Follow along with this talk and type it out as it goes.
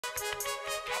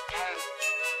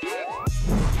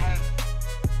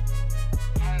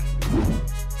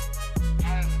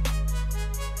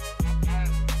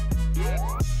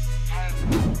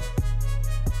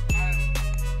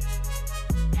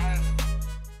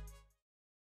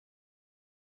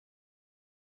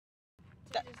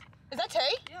Is that Tay?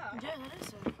 Yeah. Yeah, that is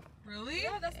Tay. Really?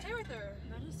 Yeah, that's Tay right there.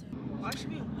 That is Tay. Well, I should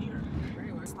be weird.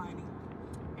 Very weird. Sliding.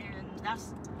 And that's,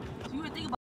 so you would think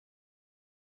about.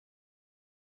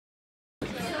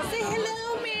 Say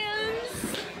hello, ma'ams.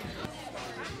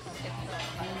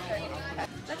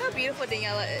 Look how beautiful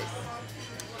Daniela is.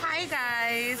 Hi,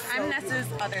 guys. I'm Nessa's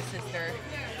other sister.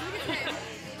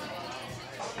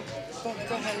 Go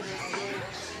ahead.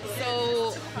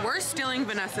 So we're stealing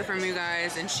Vanessa from you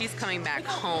guys, and she's coming back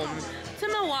home to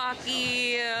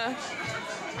Milwaukee.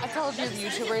 I told you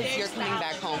YouTubers, you're coming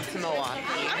back home to Milwaukee.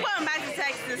 I'm going back to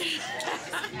Texas.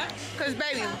 Cause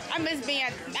baby, I miss being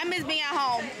at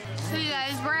home. So you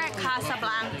guys, we're at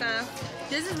Casablanca.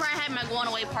 This is where I had my going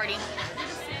away party.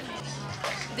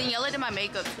 Daniela did my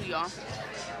makeup too, y'all.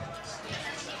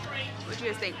 What you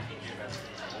guys think?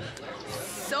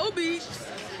 So beach.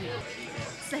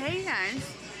 So hey guys.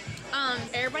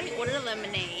 Everybody ordered a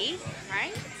lemonade,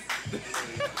 right?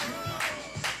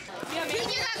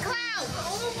 Kiki got clout!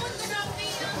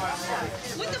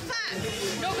 What the fuck?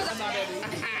 No, because I'm not ready.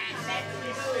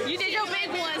 You did your big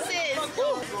one, sis.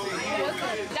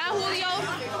 That Julio?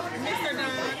 Mr.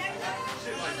 Don.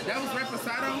 That was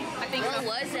Reposado? I think What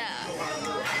was that?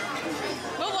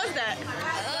 What was that?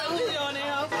 Julio in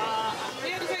there. We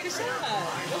had to take a shot.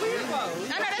 What we here for?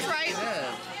 I know that's right.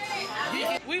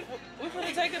 We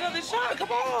finna take another shot.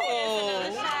 Come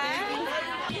on.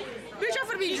 Bitch, I'm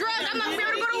finna be drugged. I'm not gonna be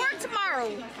able to go to work tomorrow.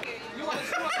 You want to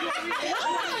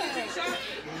take a shot?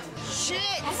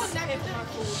 Shit.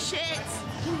 Shit.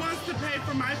 Who wants to pay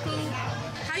for my food?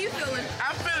 How you feeling?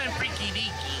 I'm feeling freaky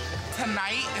deaky.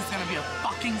 Tonight is gonna be a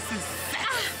fucking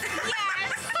success. Yes.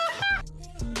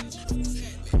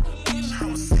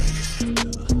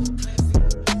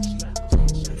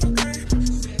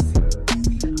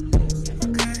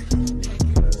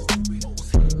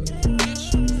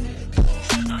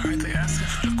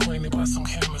 Some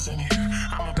cameras in here.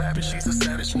 I'm a bad bitch, she's a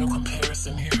savage, no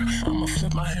comparison here. I'ma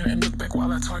flip my hair and look back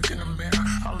while I talk in the mirror.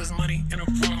 All this money in a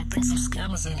room, think some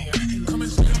scammers in here. Come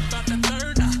and jump out that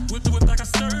third, whip the whip like I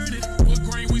stirred it. Wood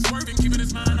grain, we swerving, keeping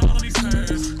his mind all of these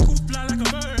curves. Coop fly like a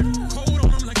bird, cold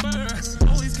on them like birds.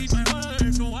 Always keep my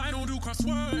word, no I don't do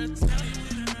crosswords.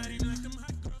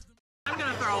 I'm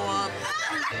gonna throw up.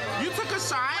 You took a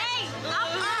shot? Wait,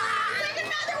 take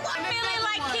another one. I'm feeling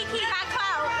like Kiki got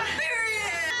clout.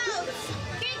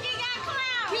 Kiki got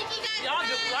clout. Kiki got Y'all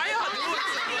just, why y'all doing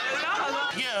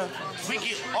this? Yeah, we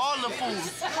get all the food,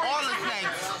 all the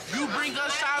snacks. You bring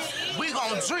us shots, we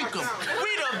gon' drink them.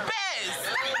 We the best.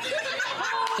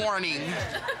 Warning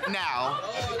now.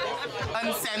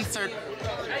 Uncensored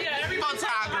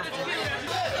photography.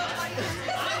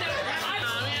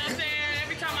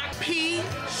 P.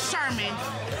 Sherman,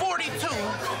 42,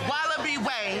 Wallaby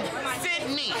Way,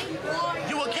 Sydney.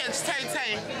 You will catch Tay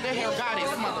Tay, the hair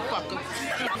goddess, motherfucker.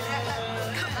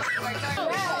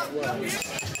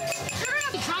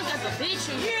 You're drunk as a bitch.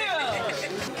 Yeah.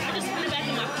 I just put it back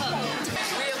in my cup.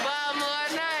 We above more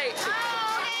night.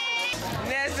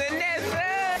 Nessa.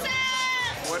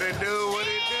 What it do? What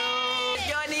it do?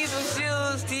 Y'all need some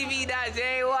shoes.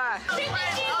 TV.jy. I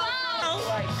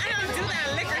don't do that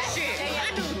liquor shit.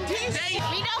 I do this.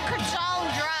 We don't control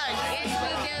drugs. Yes,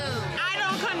 we do. I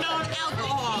don't condone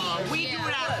alcohol. We do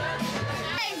that.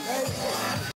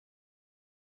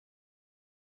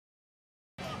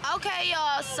 Okay,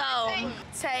 y'all, so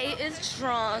Tay is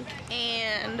drunk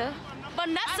and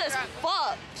Vanessa's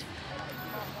fucked.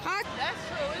 Huh? That's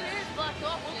true, it is fucked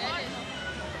up.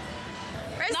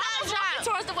 It's not driving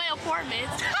towards the way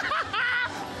apartments.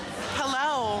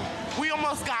 Hello. We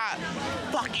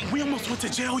almost went to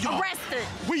jail, y'all. Arrested.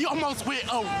 We almost went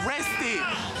arrested.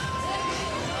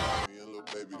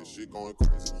 Baby, this shit going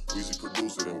crazy. Weezy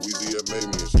produced it and Weezy had made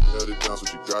me, and she held it down, so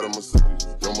she got a Mercedes.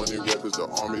 Young Money Records, the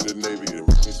Army, the Navy, and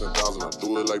me 10,000. I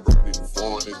do it like Brady.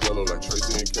 Foreign is yellow like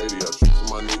Tracy and Katie. I shoot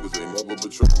for my niggas, they never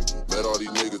betray me. Met all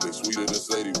these niggas, they sweeter than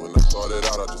Sadie. When I started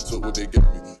out, I just took what they gave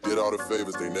me. Did all the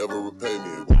favors, they never repay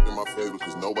me. It worked in my favor,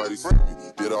 cause nobody saved me.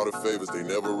 Did all the favors, they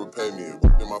never repay me. It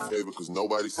worked in my favor, cause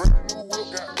nobody saved me. New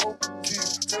whip got no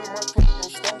keys. Tell my clip no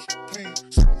stash, please.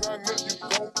 Soon as I let you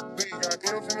go, they got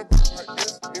M's in the back like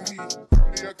S and E.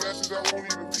 Your glasses, I won't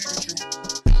even peek at you.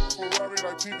 Ferrari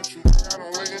like Pikachu. I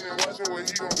don't waiting and watching what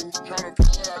he gon' do. Tryna pick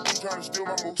what I do, tryna steal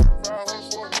my moves.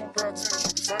 500 for a new pair of tennis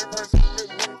shoes. The same price as you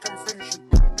let me come finish you.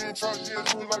 Being charged, yeah,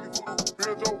 do it like a blue.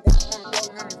 Real dope, $100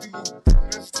 in the D.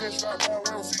 10 shot ball,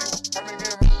 we don't see you. I been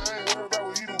getting money, I ain't worried about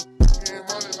what he do. Getting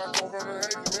money like over the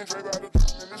haze, man, Dre about the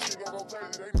and this shit gon' go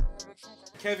crazy. They know the truth.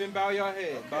 Kevin, bow your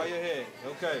head. Bow your head.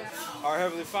 Okay. Our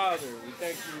Heavenly Father, we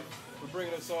thank you for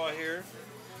bringing us all here.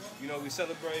 You know, we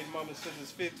celebrate Mama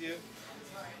Sister's 50th.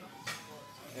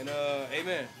 And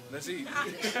amen. Let's eat. I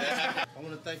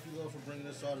want to thank you, Lord, for bringing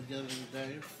us all together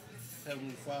today.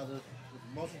 Heavenly Father, the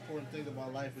most important thing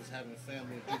about life is having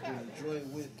family and people to enjoy it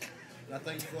with. And I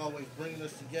thank you for always bringing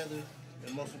us together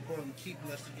and most importantly,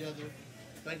 keeping us together.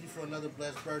 Thank you for another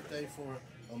blessed birthday for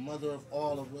a mother of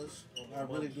all of us. I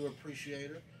really do appreciate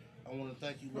her. I want to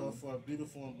thank you, Lord, for a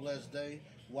beautiful and blessed day.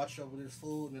 Watch over this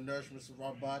food and the nourishments of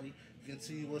our body.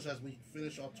 Continue us as we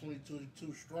finish our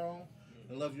 2022 strong.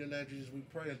 I love your name, Jesus. We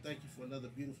pray and thank you for another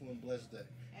beautiful and blessed day.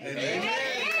 Amen. Amen.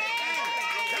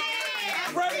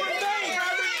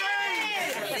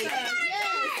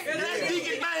 That's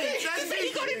Deacon Banks. That's me.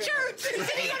 He go to church.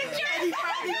 He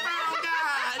found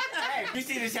God. You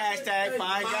see this hashtag,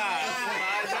 find God.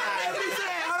 Find God. He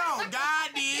said, hold on, God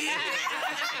did.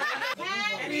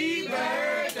 Happy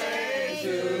birthday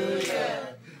to you.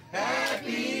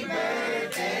 Happy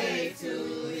birthday to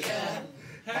you.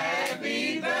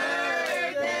 Happy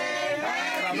birthday.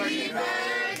 Happy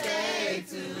birthday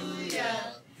to you.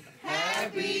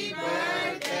 Happy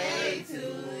birthday to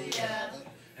you.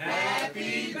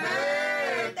 Happy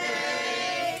birthday.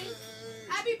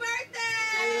 Happy birthday.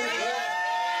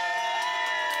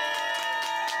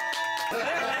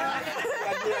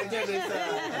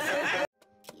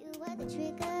 You were the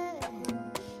trigger.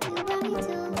 You brought me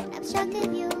to an obstructive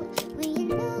view. When you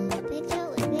knew the picture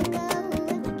was bigger, who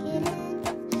was the kidding?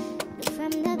 But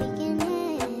from the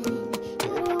beginning,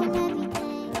 you ruined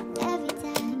everything, every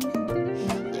time.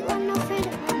 You are no friend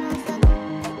of mine,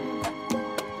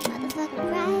 motherfucking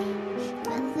right.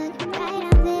 Motherfucking right,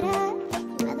 I'm bitter.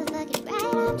 You motherfucking right,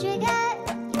 I'm triggered.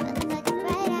 You motherfucking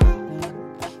right, I'm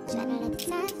trying to let the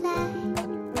time fly.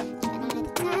 Trying to let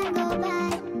the time go by.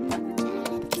 Trying to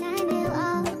let the time heal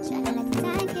all. Trying to let the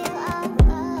time kill all of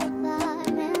our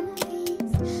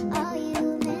memories. All you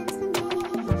meant to me.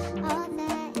 All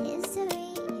that history.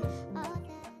 All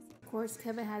that. Of course,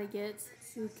 Kevin had to get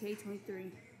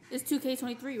 2K23. It's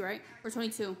 2K23, right? Or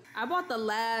 22. I bought the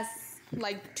last,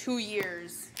 like, 2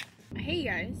 years. Hey,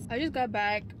 guys. I just got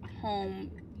back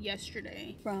home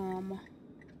yesterday from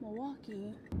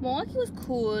Milwaukee. Milwaukee was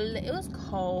cool. It was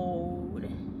cold.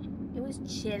 It was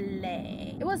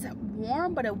chilly. It was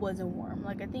warm, but it wasn't warm.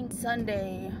 Like, I think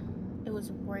Sunday, it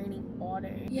was raining all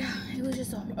day. Yeah, it was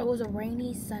just it was a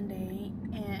rainy Sunday,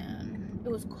 and it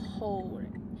was cold.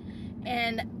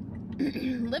 And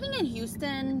living in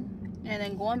Houston and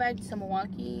then going back to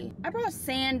Milwaukee, I brought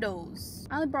sandals.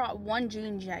 I only brought one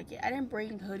jean jacket. I didn't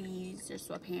bring hoodies or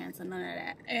sweatpants or none of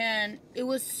that. And it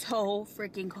was so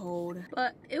freaking cold.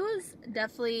 But it was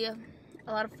definitely a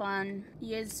lot of fun.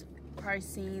 You guys probably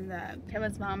seen that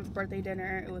Kevin's mom's birthday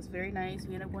dinner. It was very nice.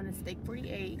 We ended up going to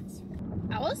STEAK48.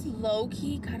 I was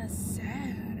low-key kind of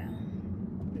sad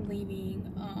leaving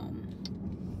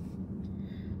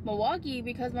Milwaukee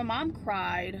because my mom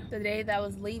cried the day that I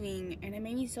was leaving, and it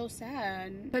made me so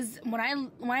sad. Because when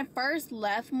I first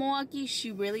left Milwaukee,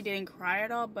 she really didn't cry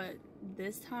at all, but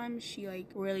this time she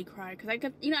like really cried. Because I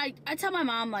could, you know, I tell my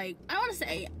mom, like, I don't want to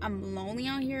say I'm lonely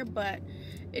out here, but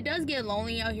it does get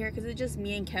lonely out here because it's just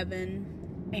me and Kevin,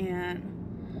 and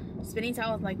spending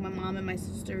time with like my mom and my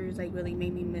sisters like really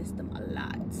made me miss them a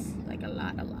lot, like a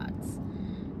lot.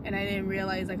 And I didn't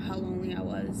realize like how lonely I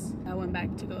was. I went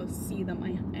back to go see them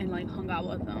and like hung out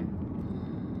with them.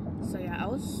 So yeah, it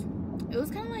was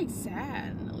kind of like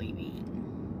sad leaving.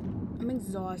 I'm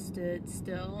exhausted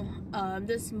still.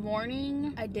 This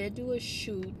morning I did do a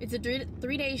shoot. It's a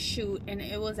three-day shoot, and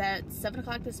it was at 7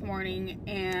 o'clock this morning.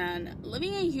 And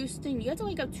living in Houston, you have to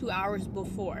wake up 2 hours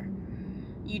before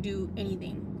you do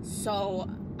anything. So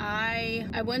I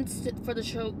went for the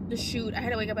shoot. I had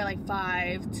to wake up at like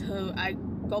 5 to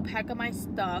go pack up my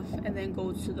stuff and then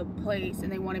go to the place,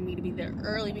 and they wanted me to be there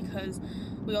early because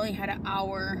we only had an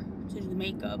hour to do the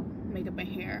makeup and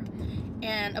hair.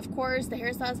 And of course the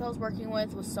hairstylist I was working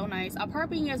with was so nice. I'll probably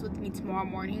bring you guys with me tomorrow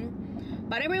morning,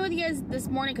 but I didn't bring with you guys this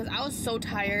morning because I was so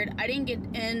tired. I didn't get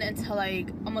in until like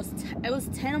it was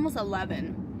 10, almost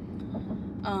 11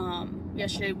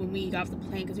 yesterday when we got off the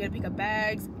plane, because we had to pick up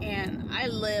bags, and I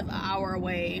live an hour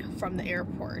away from the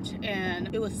airport,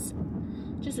 and it was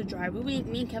just a drive. Me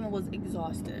and Kevin was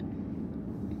exhausted.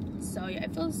 So yeah,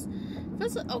 it feels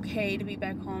okay to be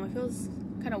back home. It feels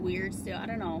kind of weird still. I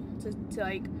don't know, to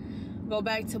like go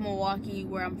back to Milwaukee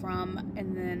where I'm from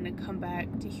and then come back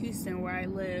to Houston where I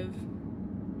live.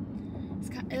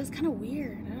 It was kind of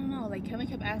weird. I don't know, like Kevin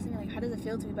kept asking me like, how does it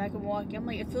feel to be back in Milwaukee? I'm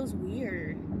like, it feels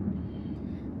weird,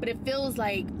 but it feels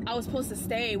like I was supposed to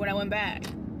stay when I went back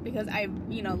because I,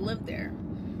 you know, lived there,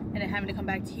 and then having to come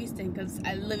back to Houston because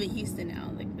I live in Houston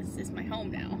now. Like, this is my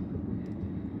home now.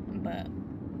 But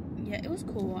yeah, it was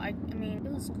cool. I mean,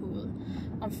 it was cool.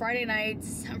 On Friday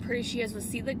nights, I'm pretty sure you guys will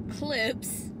see the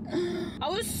clips. I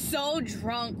was so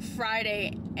drunk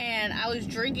Friday, and I was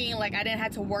drinking like I didn't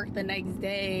have to work the next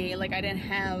day. Like, I didn't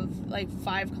have like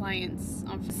 5 clients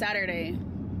on Saturday.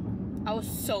 I was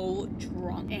so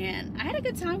drunk, and I had a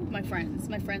good time with my friends,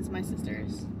 my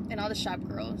sisters, and all the shop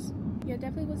girls. Yeah, it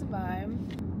definitely was a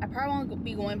vibe. I probably won't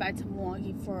be going back to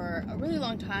Milwaukee for a really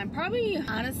long time. Probably,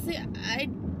 honestly,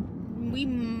 we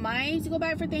might go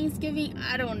back for Thanksgiving.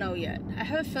 I don't know yet. I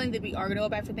have a feeling that we are gonna go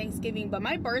back for Thanksgiving, but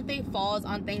my birthday falls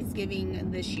on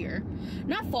Thanksgiving this year.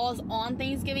 Not falls on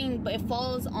Thanksgiving, but it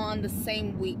falls on the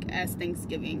same week as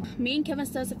Thanksgiving. Me and Kevin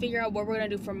still have to figure out what we're gonna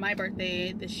do for my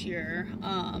birthday this year,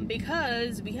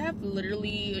 because we have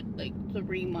literally like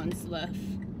 3 months left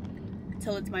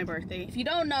till it's my birthday. If you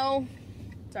don't know,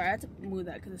 sorry, I had to move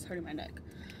that because it's hurting my neck.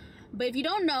 But if you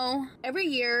don't know, every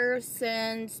year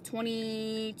since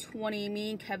 2020, me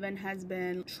and Kevin has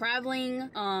been traveling.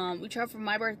 We travel for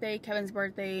my birthday, Kevin's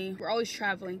birthday. We're always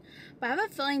traveling. But I have a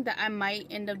feeling that I might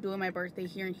end up doing my birthday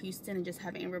here in Houston and just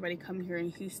having everybody come here in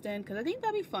Houston, because I think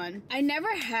that'd be fun. I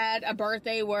never had a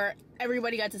birthday where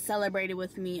everybody got to celebrate it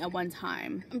with me at one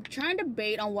time. I'm trying to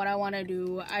debate on what I want to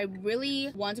do. I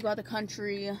really want to go out the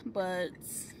country, but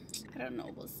I don't know,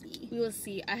 we'll see. We will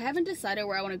see. I haven't decided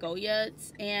where I want to go yet,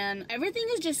 and everything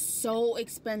is just so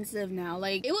expensive now.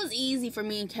 Like, it was easy for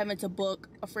me and Kevin to book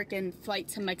a freaking flight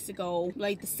to Mexico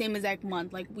like the same exact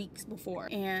month, like weeks before,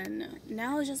 and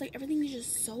now it's just like everything is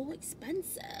just so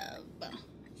expensive.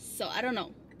 So I don't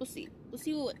know, we'll see. Let's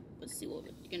see what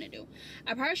we're gonna do.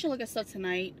 I probably should look at stuff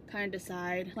tonight, kind of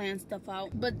decide, plan stuff out.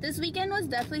 But this weekend was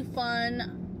definitely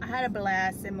fun. I had a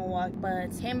blast in Milwaukee, but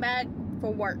came back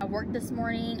for work. I worked this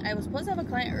morning. I was supposed to have a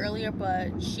client earlier,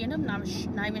 but she ended up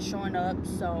not even showing up,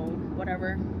 so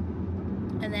whatever.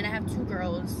 And then I have 2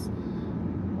 girls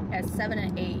at 7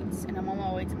 and 8, and I'm on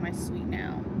my way to my suite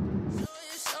now.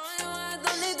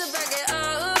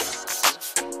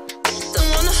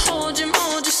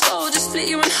 Split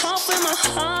you in half with my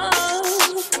heart.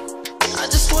 I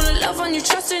just wanna love on you,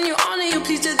 trust in you, honor you.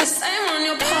 Please do the same on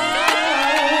your part.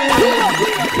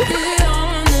 Be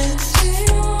honest,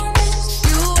 you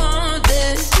want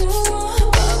this, but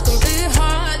I can be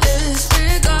heartless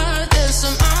regardless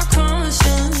of my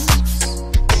conscience.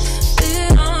 Be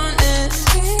honest,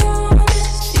 you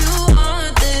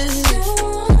want this,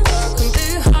 but I can be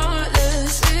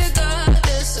heartless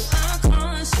regardless of my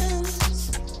conscience.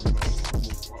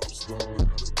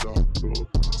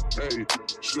 Hey,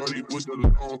 shorty with the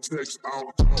long text, I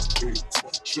don't talk. Hey,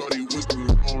 shorty with the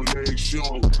long legs, she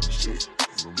don't like shit.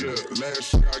 Yeah,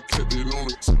 last year I kept it on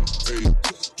the top. Hey,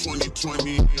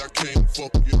 2020, I can't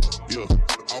fuck you. Yeah,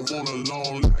 I want a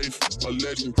long life, a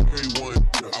legendary one.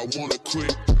 I want a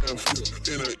quick death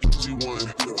and an easy one.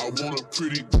 I want a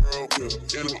pretty girl and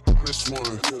an honest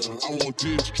one. I want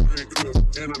this drink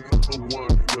and another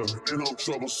one. Yeah, and I'm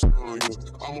troublesome.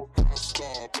 Yeah, I'm a pop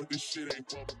star, but this shit ain't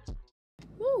bubble.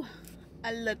 Woo,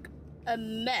 I look a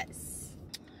mess.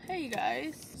 Hey you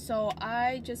guys, so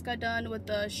I just got done with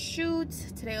the shoot.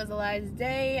 Today was the last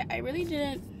day. I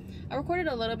recorded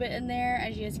a little bit in there,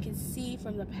 as you guys can see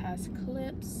from the past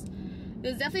clips. It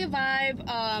was definitely a vibe.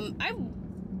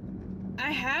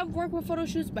 I have worked with photo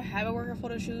shoots, but haven't worked with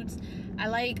photo shoots. I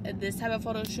like this type of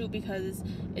photo shoot because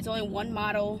it's only one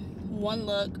model, one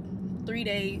look, 3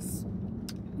 days.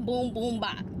 Boom, boom,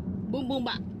 bop. Boom, boom,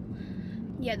 bop.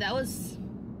 Yeah, that was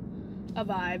a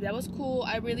vibe. That was cool.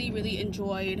 I really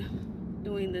enjoyed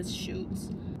doing this shoot.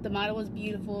 The model was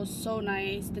beautiful, so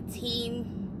nice. The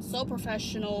team, so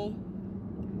professional,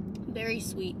 very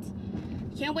sweet.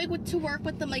 Can't wait to work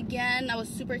with them again. I was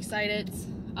super excited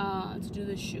to do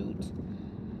this shoot.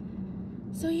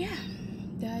 So yeah,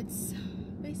 that's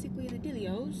basically the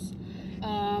dealios.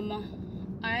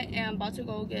 I am about to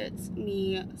go get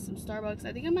me some Starbucks.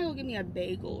 I think I might go get me a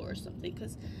bagel or something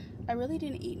because I really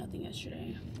didn't eat nothing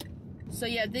yesterday. So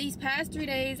yeah, these past 3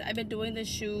 days I've been doing the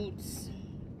shoots.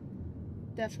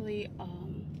 Definitely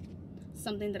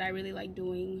something that I really like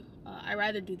doing. I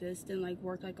rather do this than like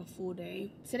work like a full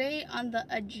day. Today on the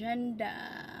agenda,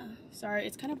 sorry,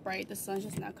 it's kind of bright. The sun's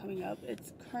just not coming up.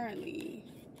 It's currently,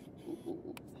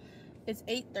 it's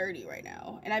 8:30 right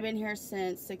now, and I've been here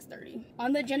since 6:30.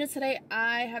 On the agenda today,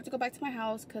 I have to go back to my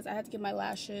house because I have to get my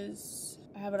lashes.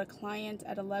 I have a client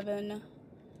at 11.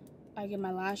 I get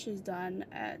my lashes done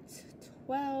at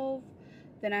 12.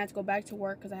 Then I have to go back to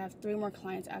work because I have 3 more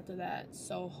clients after that.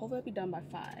 So hopefully I'll be done by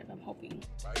 5. I'm hoping.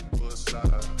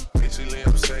 Basically,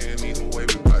 I'm saying either way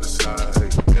we by the slide.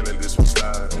 Feeling this one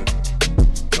slide.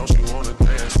 Don't you wanna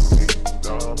dance with me?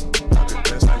 No, I could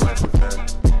dance like Michael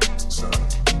Jackson.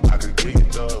 I could get you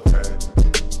dub pat.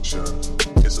 Sure,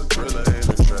 it's a thriller in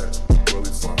the track. Where we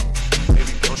from?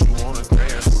 Baby, don't you wanna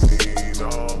dance with me? No,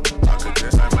 I could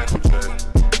dance like Michael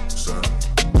Jackson.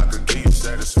 I could get you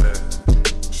satisfaction.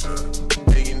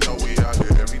 And you know we out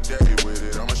here every day with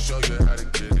it. I'ma show you how to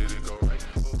get it. It go right.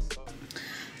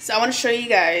 So I want to show you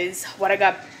guys what I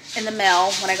got in the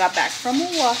mail when I got back from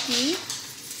Milwaukee.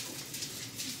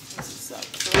 This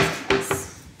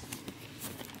is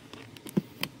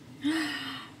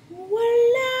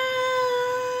voila!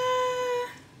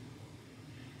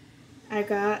 I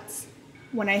got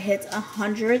when I hit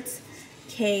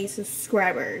 100K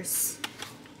subscribers.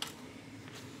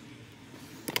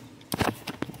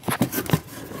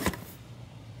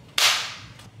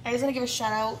 I just want to give a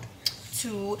shout out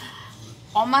to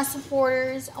all my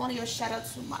supporters. I want to give a shout out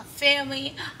to my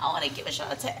family. I want to give a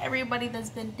shout out to everybody that's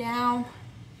been down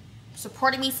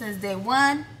supporting me since day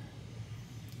 1.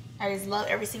 I just love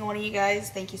every single one of you guys.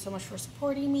 Thank you so much for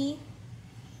supporting me.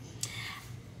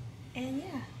 And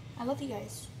yeah, I love you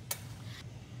guys.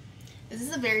 This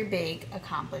is a very big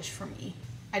accomplishment for me.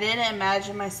 I didn't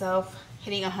imagine myself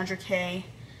hitting 100K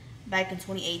back in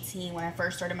 2018 when I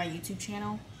first started my YouTube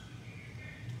channel.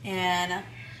 And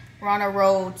we're on a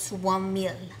road to 1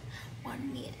 mil.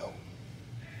 1 mil.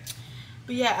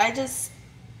 But yeah, I just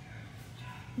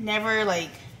never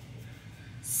like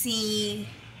see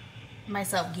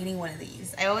myself getting one of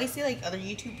these. I always see like other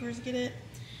YouTubers get it,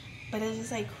 but it's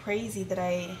just like crazy that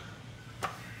I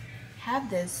have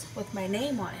this with my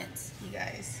name on it, you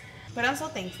guys. But I'm so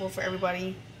thankful for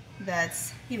everybody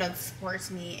that's, you know,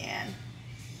 supports me, and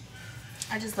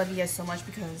I just love you guys so much,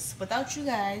 because without you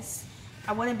guys,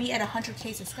 I wouldn't be at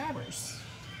 100K subscribers.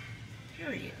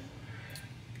 Period.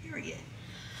 Period.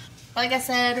 Like I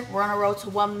said, we're on a road to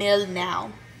 1 mil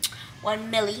now.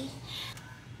 1 milli.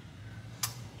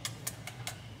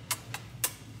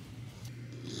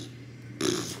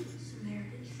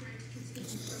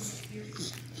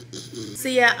 So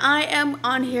yeah, I am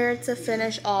on here to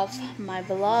finish off my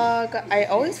vlog. I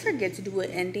always forget to do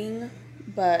an ending,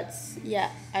 but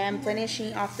yeah, I am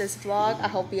finishing off this vlog. I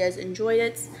hope you guys enjoyed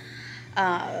it.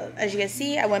 As you can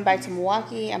see, I went back to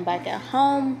Milwaukee. I'm back at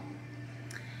home,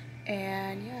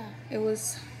 and yeah, it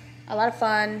was a lot of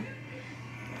fun.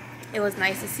 It was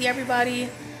nice to see everybody.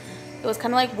 It was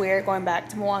kind of like weird going back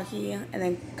to Milwaukee and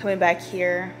then coming back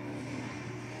here.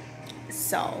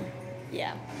 So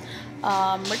yeah,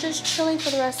 we're just chilling for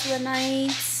the rest of the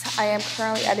night. I am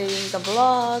currently editing the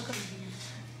vlog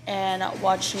and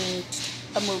watching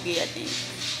a movie, I think.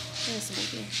 It's a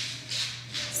movie.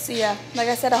 So yeah, like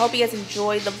I said, I hope you guys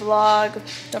enjoyed the vlog.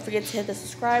 Don't forget to hit the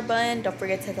subscribe button. Don't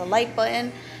forget to hit the like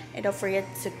button. And don't forget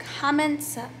to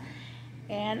comment.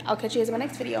 And I'll catch you guys in my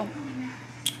next video.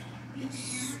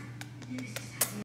 Peace.